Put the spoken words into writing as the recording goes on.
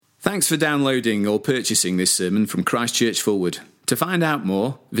Thanks for downloading or purchasing this sermon from Christ Church Fulwood. To find out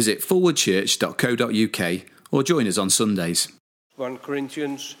more, visit fulwoodchurch.co.uk or join us on Sundays. 1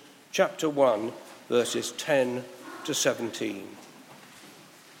 Corinthians chapter 1, verses 10 to 17.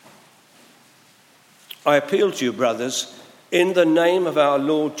 I appeal to you, brothers, in the name of our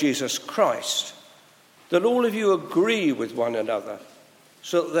Lord Jesus Christ, that all of you agree with one another,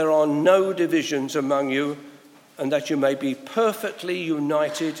 so that there are no divisions among you, and that you may be perfectly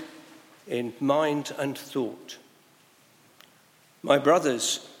united in mind and thought. My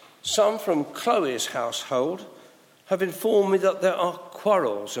brothers, some from Chloe's household have informed me that there are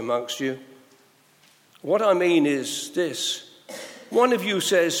quarrels amongst you. What I mean is this: one of you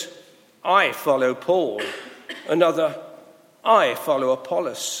says, I follow Paul, another, I follow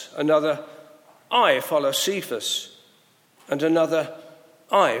Apollos, another, I follow Cephas, and another,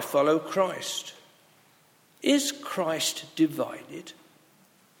 I follow Christ. Is Christ divided?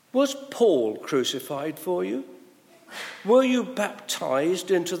 Was Paul crucified for you? Were you baptized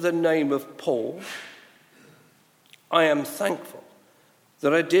into the name of Paul? I am thankful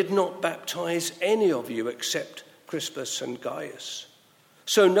that I did not baptize any of you except Crispus and Gaius.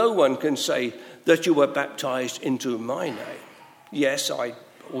 So no one can say that you were baptized into my name. Yes, I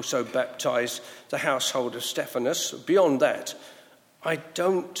also baptized the household of Stephanas. Beyond that, I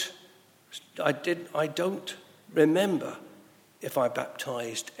don't remember if I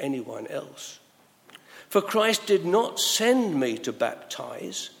baptized anyone else. For Christ did not send me to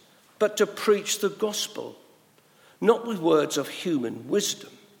baptize, but to preach the gospel, not with words of human wisdom,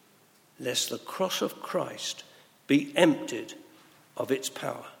 lest the cross of Christ be emptied of its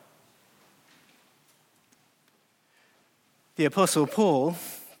power. The Apostle Paul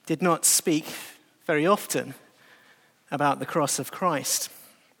did not speak very often about the cross of Christ.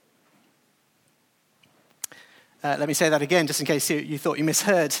 Let me say that again, just in case you thought you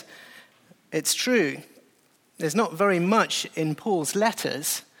misheard. It's true. There's not very much in Paul's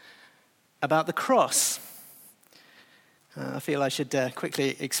letters about the cross. I feel I should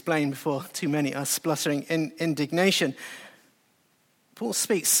quickly explain before too many are spluttering in indignation. Paul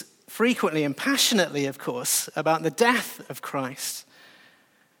speaks frequently and passionately, of course, about the death of Christ,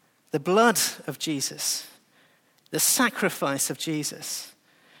 the blood of Jesus, the sacrifice of Jesus.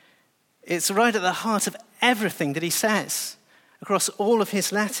 It's right at the heart of everything that he says across all of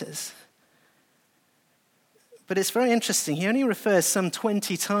his letters. But it's very interesting. He only refers some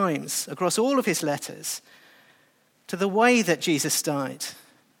 20 times across all of his letters to the way that Jesus died,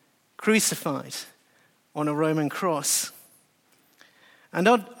 crucified on a Roman cross. And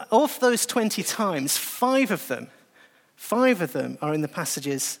of those 20 times, five of them are in the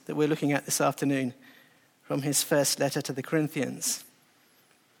passages that we're looking at this afternoon from his first letter to the Corinthians.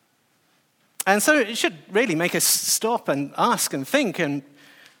 And so it should really make us stop and ask and think and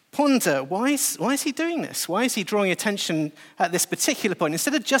ponder, why is he doing this? Why is he drawing attention at this particular point?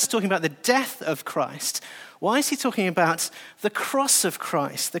 Instead of just talking about the death of Christ, why is he talking about the cross of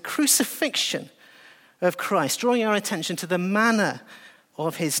Christ, the crucifixion of Christ, drawing our attention to the manner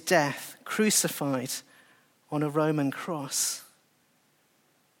of his death, crucified on a Roman cross?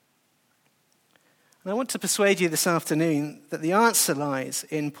 And I want to persuade you this afternoon that the answer lies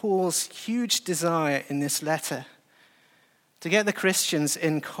in Paul's huge desire in this letter to get the Christians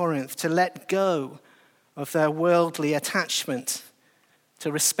in Corinth to let go of their worldly attachment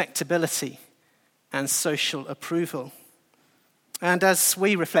to respectability and social approval. And as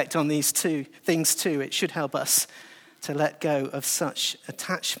we reflect on these two things too, it should help us to let go of such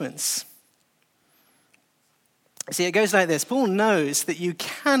attachments. See, it goes like this. Paul knows that you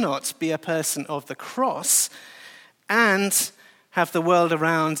cannot be a person of the cross and have the world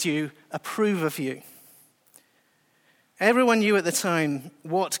around you approve of you. Everyone knew at the time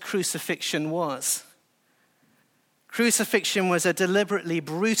what crucifixion was. Crucifixion was a deliberately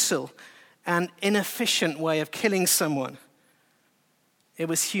brutal and inefficient way of killing someone. It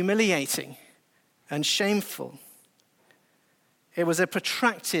was humiliating and shameful. It was a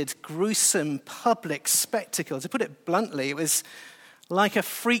protracted, gruesome public spectacle. To put it bluntly, it was like a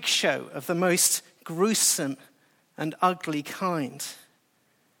freak show of the most gruesome and ugly kind.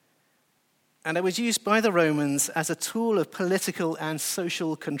 And it was used by the Romans as a tool of political and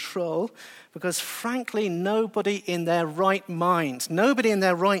social control because, frankly, nobody in their right mind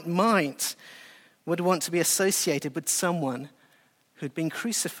would want to be associated with someone who'd been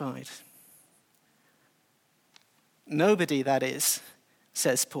crucified. Nobody, that is,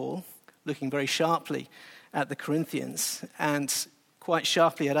 says Paul, looking very sharply at the Corinthians and quite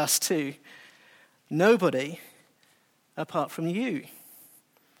sharply at us too. Nobody apart from you,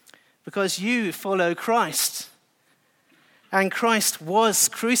 because you follow Christ. And Christ was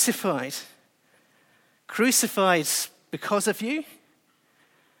crucified. Crucified because of you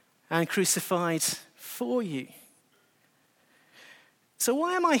and crucified for you. So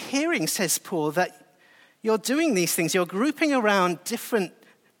why am I hearing, says Paul, that you're doing these things? You're grouping around different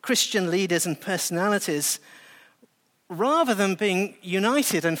Christian leaders and personalities rather than being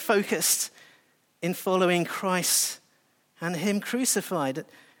united and focused in following Christ and him crucified.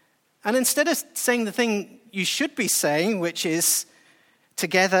 And instead of saying the thing you should be saying, which is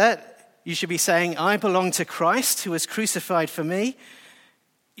together, you should be saying, I belong to Christ who was crucified for me,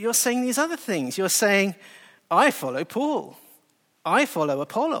 you're saying these other things. You're saying, I follow Paul. I follow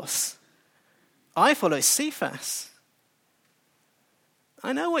Apollos. I follow Cephas.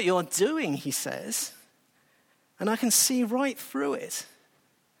 I know what you're doing, he says, and I can see right through it.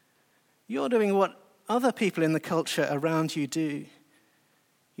 You're doing what other people in the culture around you do.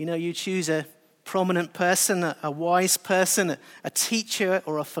 You know, you choose a prominent person, a wise person, a teacher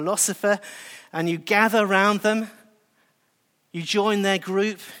or a philosopher, and you gather around them. You join their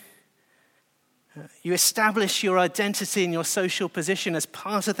group. You establish your identity and your social position as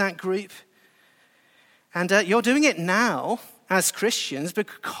part of that group. And you're doing it now as Christians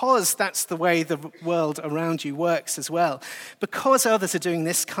because that's the way the world around you works as well. Because others are doing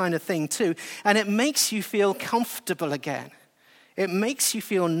this kind of thing too. And it makes you feel comfortable again. It makes you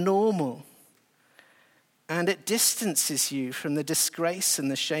feel normal. And it distances you from the disgrace and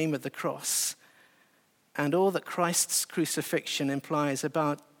the shame of the cross and all that Christ's crucifixion implies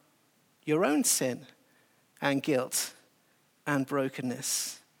about your own sin and guilt and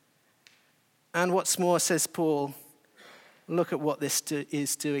brokenness. And what's more, says Paul, look at what this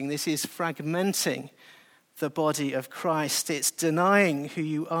is doing. This is fragmenting the body of Christ. It's denying who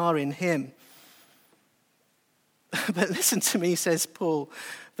you are in him. But listen to me, says Paul,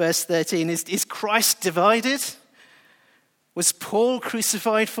 verse 13. Is Christ divided? Was Paul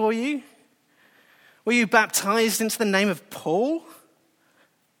crucified for you? Were you baptized into the name of Paul?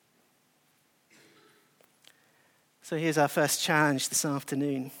 So here's our first challenge this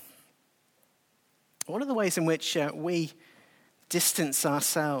afternoon. What are the ways in which we distance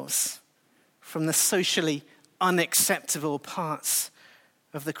ourselves from the socially unacceptable parts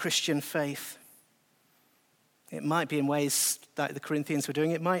of the Christian faith? It might be in ways that the Corinthians were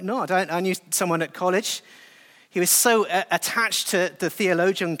doing. It might not. I knew someone at college. He was so attached to the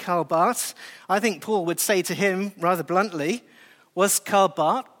theologian Karl Barth. I think Paul would say to him rather bluntly, was Karl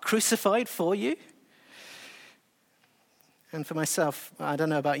Barth crucified for you? And for myself, I don't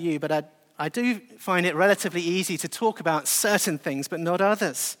know about you, but I do find it relatively easy to talk about certain things, but not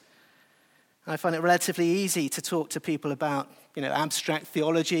others. I find it relatively easy to talk to people about, abstract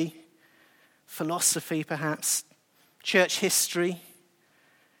theology, philosophy perhaps, church history,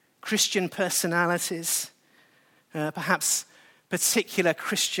 Christian personalities, perhaps particular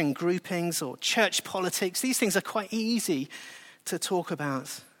Christian groupings or church politics. These things are quite easy to talk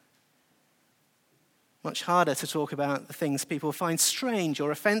about. Much harder to talk about the things people find strange or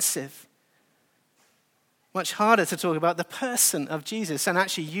offensive. Much harder to talk about the person of Jesus and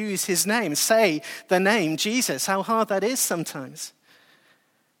actually use his name, say the name Jesus, how hard that is sometimes.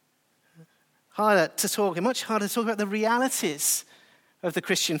 Much harder to talk about the realities of the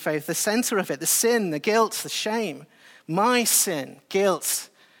Christian faith, the center of it, the sin, the guilt, the shame, my sin, guilt,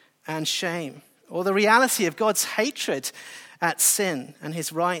 and shame, or the reality of God's hatred at sin and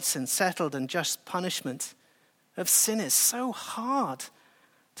his right and settled and just punishment of sinners. So hard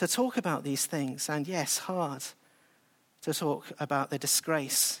to talk about these things, and yes, hard to talk about the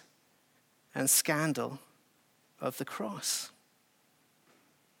disgrace and scandal of the cross.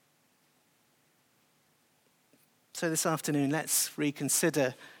 So this afternoon, let's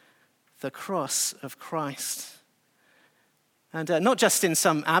reconsider the cross of Christ. And not just in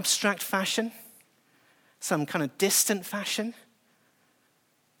some abstract fashion, some kind of distant fashion,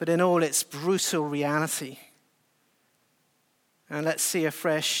 but in all its brutal reality. And let's see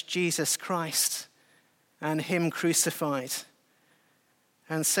afresh Jesus Christ and him crucified,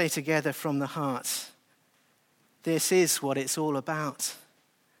 and say together from the heart, this is what it's all about.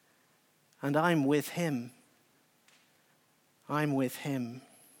 And I'm with him. I'm with him.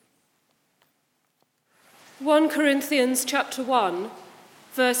 1 Corinthians chapter 1,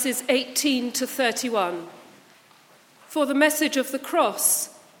 verses 18 to 31. For the message of the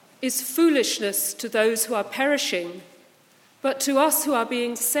cross is foolishness to those who are perishing, but to us who are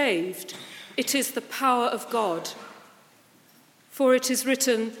being saved, it is the power of God. For it is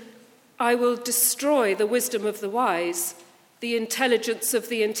written, I will destroy the wisdom of the wise, the intelligence of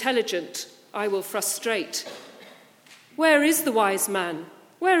the intelligent I will frustrate. Where is the wise man?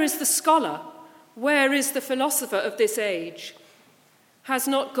 Where is the scholar? Where is the philosopher of this age? Has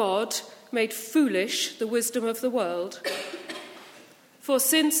not God made foolish the wisdom of the world? For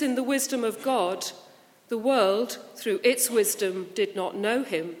since in the wisdom of God, the world, through its wisdom, did not know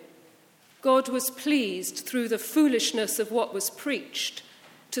him, God was pleased through the foolishness of what was preached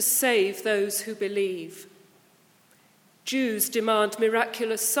to save those who believe. Jews demand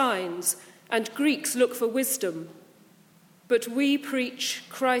miraculous signs, and Greeks look for wisdom. But we preach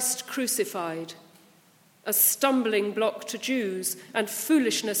Christ crucified, a stumbling block to Jews and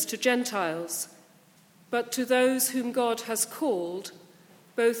foolishness to Gentiles. But to those whom God has called,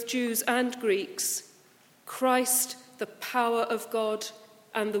 both Jews and Greeks, Christ, the power of God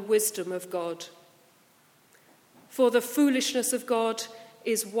and the wisdom of God. For the foolishness of God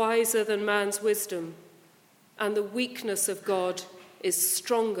is wiser than man's wisdom, and the weakness of God is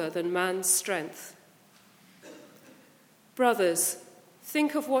stronger than man's strength. Brothers,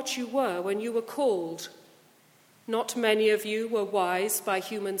 think of what you were when you were called. Not many of you were wise by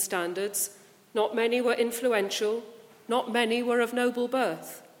human standards, not many were influential, not many were of noble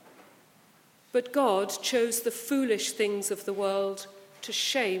birth. But God chose the foolish things of the world to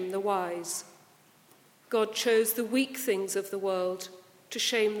shame the wise. God chose the weak things of the world to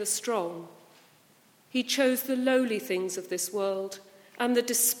shame the strong. He chose the lowly things of this world and the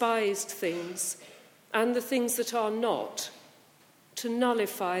despised things and the things that are not, to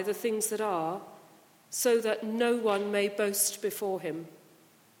nullify the things that are, so that no one may boast before him.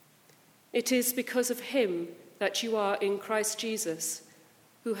 It is because of him that you are in Christ Jesus,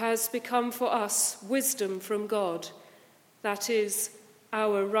 who has become for us wisdom from God, that is,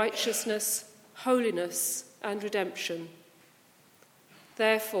 our righteousness, holiness, and redemption.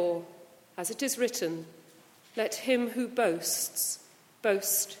 Therefore, as it is written, let him who boasts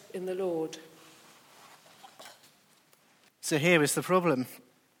boast in the Lord. So here is the problem.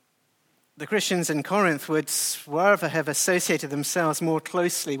 The Christians in Corinth would rather have associated themselves more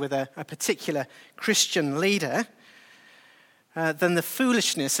closely with a particular Christian leader than the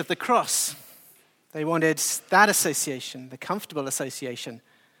foolishness of the cross. They wanted that association, the comfortable association,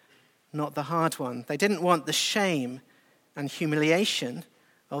 not the hard one. They didn't want the shame and humiliation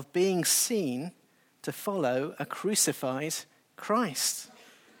of being seen to follow a crucified Christ.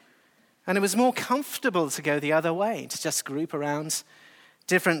 And it was more comfortable to go the other way, to just group around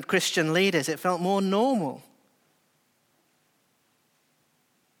different Christian leaders. It felt more normal.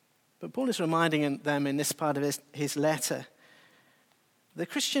 But Paul is reminding them in this part of his letter, the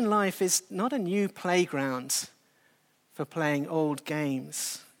Christian life is not a new playground for playing old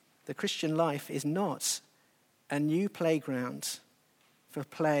games. The Christian life is not a new playground for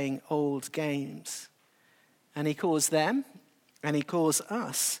playing old games. And he calls them, and he calls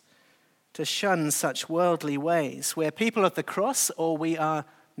us, to shun such worldly ways. We're people of the cross, or we are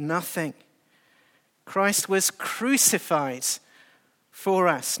nothing. Christ was crucified for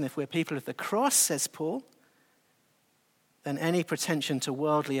us. And if we're people of the cross, says Paul, then any pretension to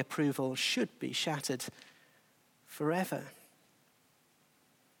worldly approval should be shattered forever.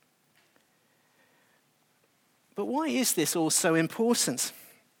 But why is this all so important?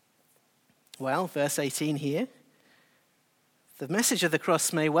 Well, verse 18 here. The message of the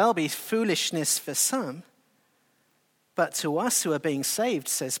cross may well be foolishness for some, but to us who are being saved,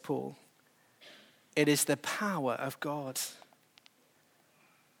 says Paul, it is the power of God.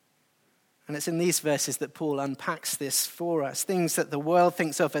 And it's in these verses that Paul unpacks this for us. Things that the world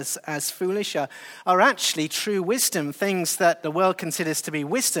thinks of as foolish are actually true wisdom. Things that the world considers to be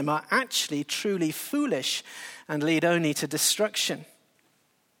wisdom are actually truly foolish and lead only to destruction.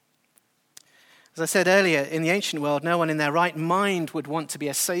 As I said earlier, in the ancient world, no one in their right mind would want to be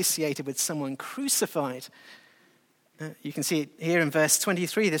associated with someone crucified. You can see it here in verse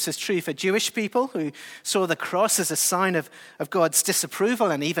 23. This is true for Jewish people who saw the cross as a sign of God's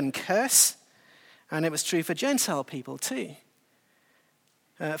disapproval and even curse. And it was true for Gentile people too.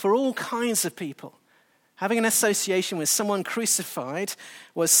 For all kinds of people, having an association with someone crucified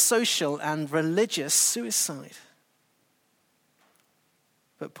was social and religious suicide.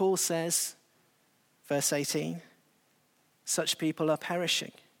 But Paul says, verse 18, such people are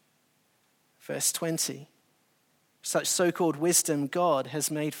perishing. Verse 20, such so-called wisdom God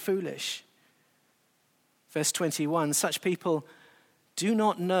has made foolish. Verse 21, such people do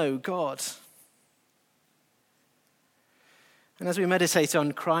not know God. And as we meditate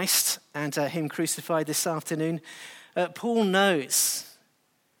on Christ and him crucified this afternoon, Paul knows,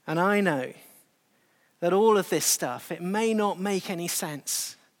 and I know, that all of this stuff, it may not make any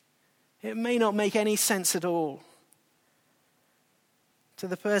sense. It may not make any sense at all to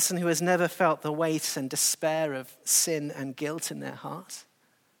the person who has never felt the weight and despair of sin and guilt in their heart.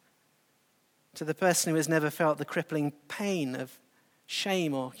 To the person who has never felt the crippling pain of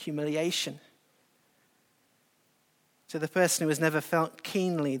shame or humiliation. To the person who has never felt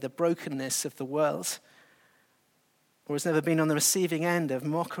keenly the brokenness of the world, or has never been on the receiving end of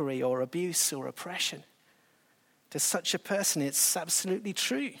mockery or abuse or oppression. To such a person, it's absolutely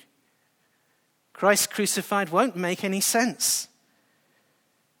true. Christ crucified won't make any sense.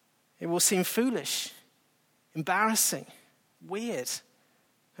 It will seem foolish, embarrassing, weird,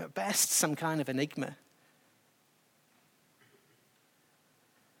 at best some kind of enigma.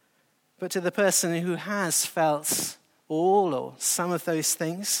 But to the person who has felt all or some of those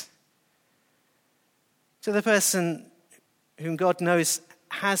things, to the person whom God knows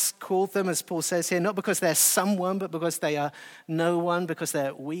has called them, as Paul says here, not because they're someone, but because they are no one, because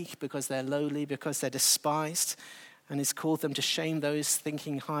they're weak, because they're lowly, because they're despised, and has called them to shame those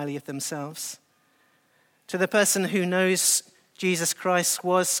thinking highly of themselves. To the person who knows Jesus Christ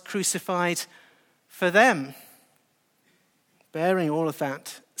was crucified for them, bearing all of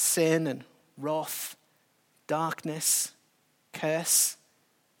that sin and wrath, darkness, curse,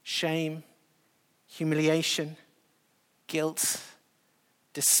 shame, humiliation, guilt,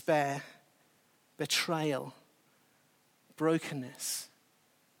 despair, betrayal, brokenness,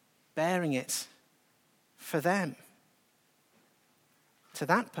 bearing it for them. To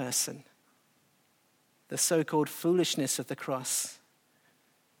that person, the so-called foolishness of the cross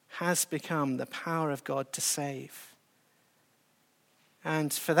has become the power of God to save.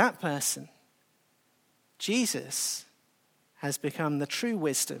 And for that person, Jesus has become the true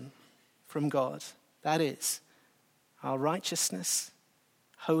wisdom from God. That is, our righteousness,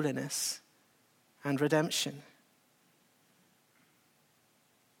 holiness, and redemption.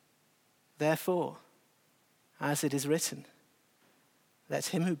 Therefore, as it is written, let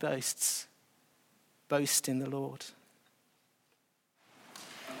him who boasts boast in the Lord.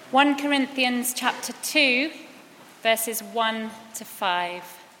 1 Corinthians chapter 2, verses 1 to 5.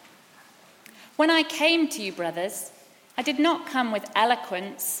 When I came to you, brothers, I did not come with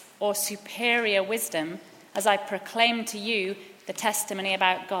eloquence or superior wisdom as I proclaimed to you the testimony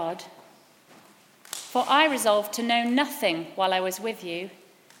about God. For I resolved to know nothing while I was with you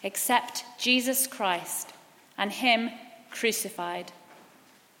except Jesus Christ and him crucified.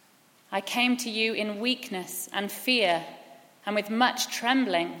 I came to you in weakness and fear and with much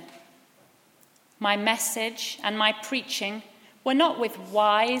trembling. My message and my preaching were not with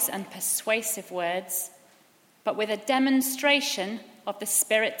wise and persuasive words, but with a demonstration of the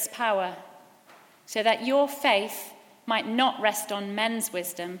Spirit's power, so that your faith might not rest on men's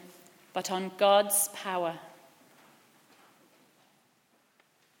wisdom, but on God's power.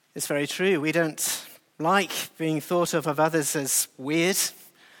 It's very true. We don't like being thought of others as weird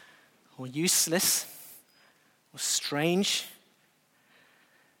or useless or strange.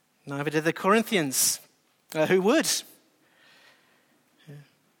 Neither did the Corinthians. Who would?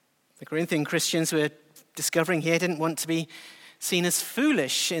 The Corinthian Christians we're discovering here didn't want to be seen as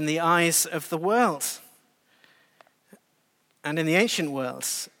foolish in the eyes of the world. And in the ancient world,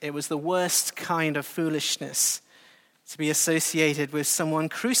 it was the worst kind of foolishness to be associated with someone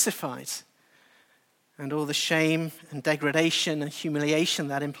crucified and all the shame and degradation and humiliation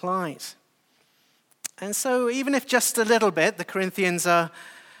that implied. And so even if just a little bit, the Corinthians are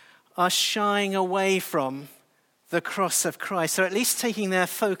shying away from the cross of Christ, or at least taking their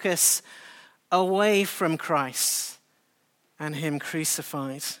focus away from Christ and him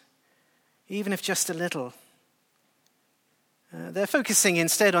crucified, even if just a little. They're focusing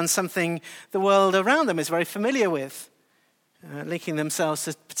instead on something the world around them is very familiar with, linking themselves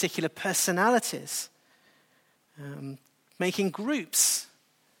to particular personalities, making groups,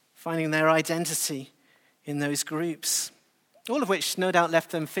 finding their identity in those groups, all of which no doubt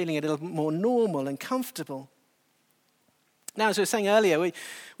left them feeling a little more normal and comfortable. Now, as we were saying earlier, we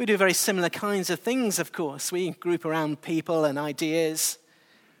do very similar kinds of things, of course. We group around people and ideas,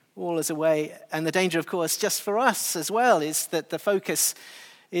 all as a way. And the danger, of course, just for us as well, is that the focus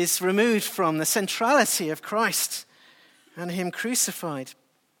is removed from the centrality of Christ and him crucified.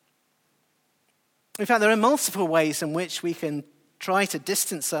 In fact, there are multiple ways in which we can try to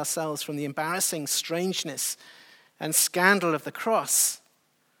distance ourselves from the embarrassing strangeness and scandal of the cross.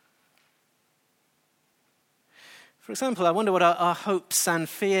 For example, I wonder what our hopes and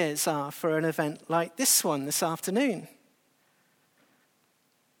fears are for an event like this one this afternoon.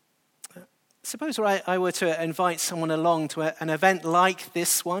 Suppose I were to invite someone along to an event like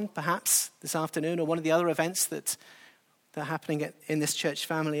this one, perhaps this afternoon, or one of the other events that are happening in this church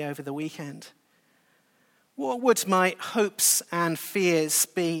family over the weekend. What would my hopes and fears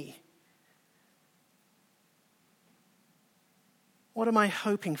be? What am I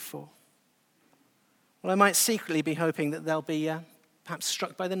hoping for? Well, I might secretly be hoping that they'll be perhaps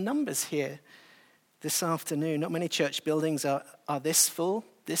struck by the numbers here this afternoon. Not many church buildings are this full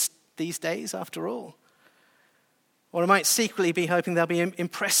these days, after all. Or I might secretly be hoping they'll be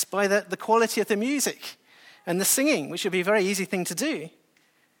impressed by the quality of the music and the singing, which would be a very easy thing to do.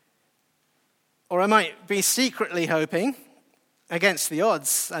 Or I might be secretly hoping, against the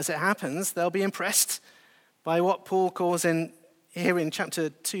odds as it happens, they'll be impressed by what Paul calls here in chapter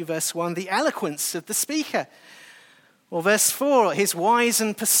 2, verse 1, the eloquence of the speaker. Or verse 4, his wise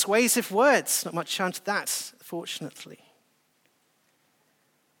and persuasive words. Not much chance of that, fortunately.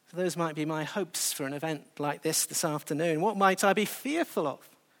 So those might be my hopes for an event like this afternoon. What might I be fearful of?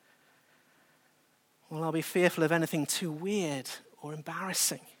 Well, I'll be fearful of anything too weird or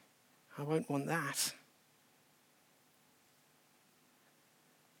embarrassing. I won't want that.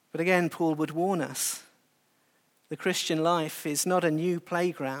 But again, Paul would warn us. The Christian life is not a new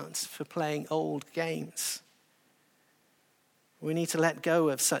playground for playing old games. We need to let go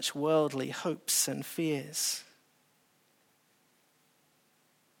of such worldly hopes and fears.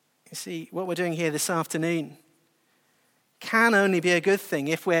 You see, what we're doing here this afternoon can only be a good thing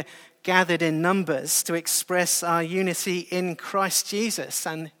if we're gathered in numbers to express our unity in Christ Jesus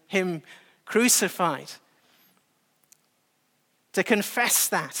and him crucified. To confess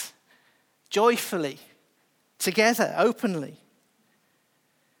that joyfully, together, openly.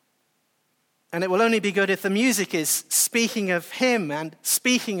 And it will only be good if the music is speaking of him and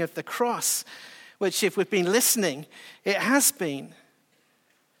speaking of the cross, which if we've been listening, it has been.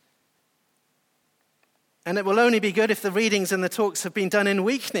 And it will only be good if the readings and the talks have been done in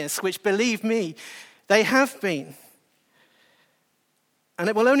weakness, which, believe me, they have been. And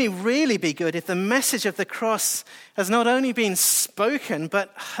it will only really be good if the message of the cross has not only been spoken,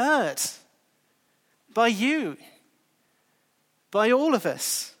 but heard by you, by all of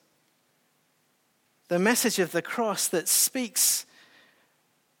us. The message of the cross that speaks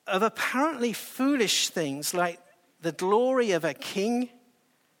of apparently foolish things like the glory of a king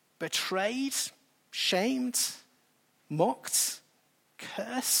betrayed, shamed, mocked,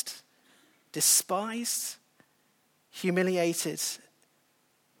 cursed, despised, humiliated,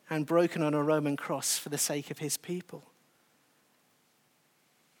 and broken on a Roman cross for the sake of his people.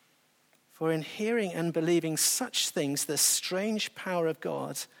 For in hearing and believing such things, the strange power of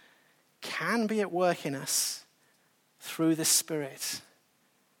God can be at work in us through the Spirit.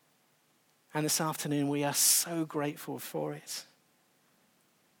 And this afternoon we are so grateful for it.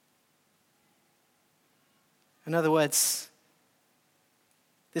 In other words,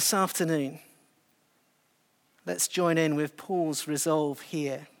 this afternoon, let's join in with Paul's resolve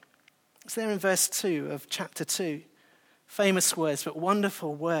here. It's there in verse 2 of chapter 2. Famous words, but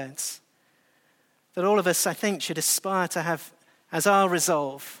wonderful words that all of us, I think, should aspire to have as our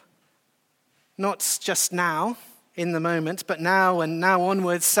resolve. Not just now, in the moment, but now and now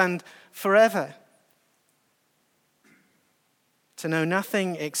onwards and forever. To know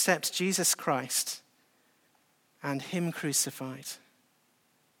nothing except Jesus Christ and him crucified.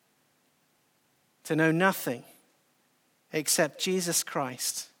 To know nothing except Jesus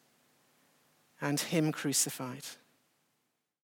Christ and him crucified.